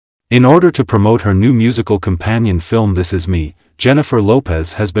In order to promote her new musical companion film This Is Me, Jennifer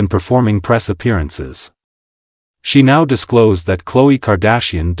Lopez has been performing press appearances. She now disclosed that Khloe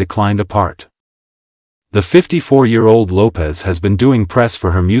Kardashian declined a part. The 54-year-old Lopez has been doing press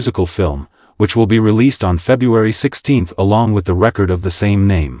for her musical film, which will be released on February 16 along with the record of the same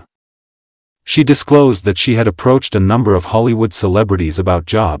name. She disclosed that she had approached a number of Hollywood celebrities about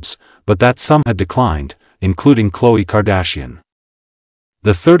jobs, but that some had declined, including Khloe Kardashian.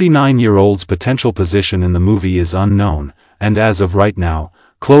 The 39-year-old's potential position in the movie is unknown, and as of right now,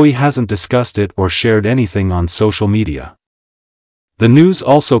 Khloe hasn't discussed it or shared anything on social media. The news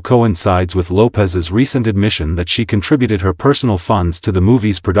also coincides with Lopez's recent admission that she contributed her personal funds to the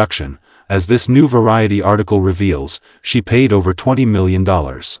movie's production. As this new Variety article reveals, she paid over $20 million.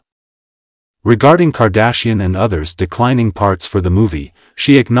 Regarding Kardashian and others declining parts for the movie,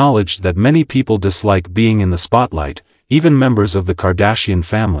 she acknowledged that many people dislike being in the spotlight, even members of the Kardashian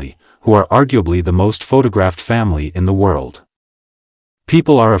family, who are arguably the most photographed family in the world.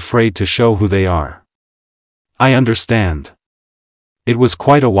 People are afraid to show who they are. I understand. It was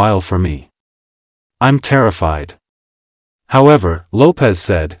quite a while for me. I'm terrified. However, Lopez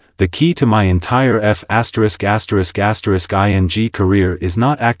said, the key to my entire *****ing career is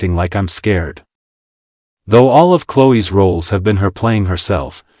not acting like I'm scared. Though all of Khloe's roles have been her playing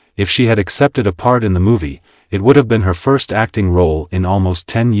herself, if she had accepted a part in the movie, it would have been her first acting role in almost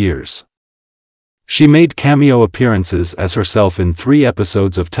 10 years. She made cameo appearances as herself in 3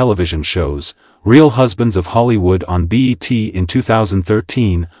 episodes of television shows, Real Husbands of Hollywood on BET in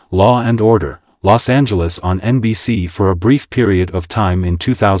 2013, Law and Order, Los Angeles on NBC for a brief period of time in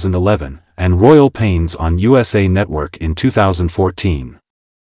 2011, and Royal Pains on USA Network in 2014.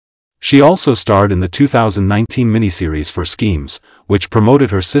 She also starred in the 2019 miniseries For Schemes, which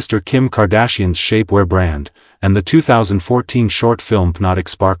promoted her sister Kim Kardashian's shapewear brand, and the 2014 short film Hypnotic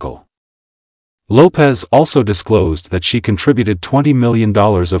Sparkle. Lopez also disclosed that she contributed $20 million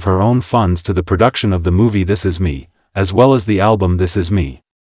of her own funds to the production of the movie This Is Me, as well as the album This Is Me.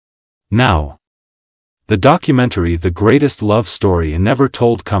 Now, the documentary The Greatest Love Story Never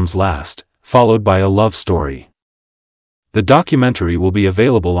Told comes last, followed by a love story. The documentary will be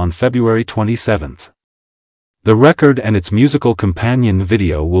available on February 27. The record and its musical companion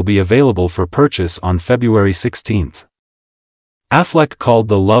video will be available for purchase on February 16. Affleck called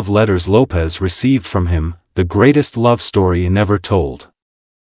the love letters Lopez received from him, the greatest love story never told.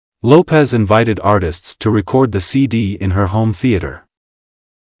 Lopez invited artists to record the CD in her home theater.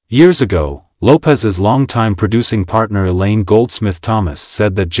 Years ago, Lopez's longtime producing partner Elaine Goldsmith-Thomas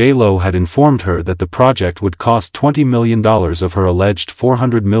said that J.Lo had informed her that the project would cost $20 million of her alleged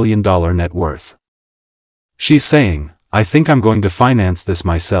 $400 million net worth. She's saying, I think I'm going to finance this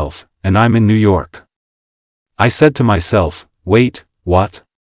myself, and I'm in New York. I said to myself, wait, what?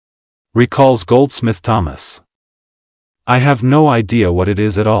 Recalls Goldsmith-Thomas. I have no idea what it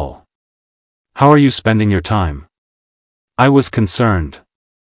is at all. How are you spending your time? I was concerned.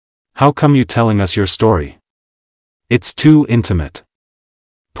 How come you telling us your story? It's too intimate.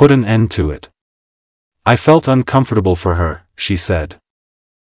 Put an end to it. I felt uncomfortable for her, she said.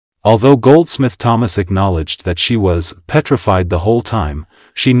 Although Goldsmith-Thomas acknowledged that she was petrified the whole time,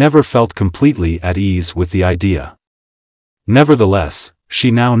 she never felt completely at ease with the idea. Nevertheless, she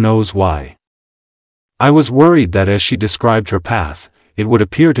now knows why. I was worried that as she described her path, it would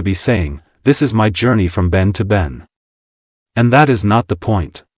appear to be saying, this is my journey from Ben to Ben. And that is not the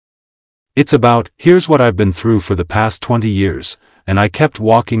point. It's about, here's what I've been through for the past 20 years, and I kept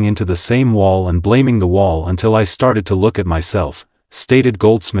walking into the same wall and blaming the wall until I started to look at myself, stated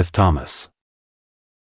Goldsmith-Thomas.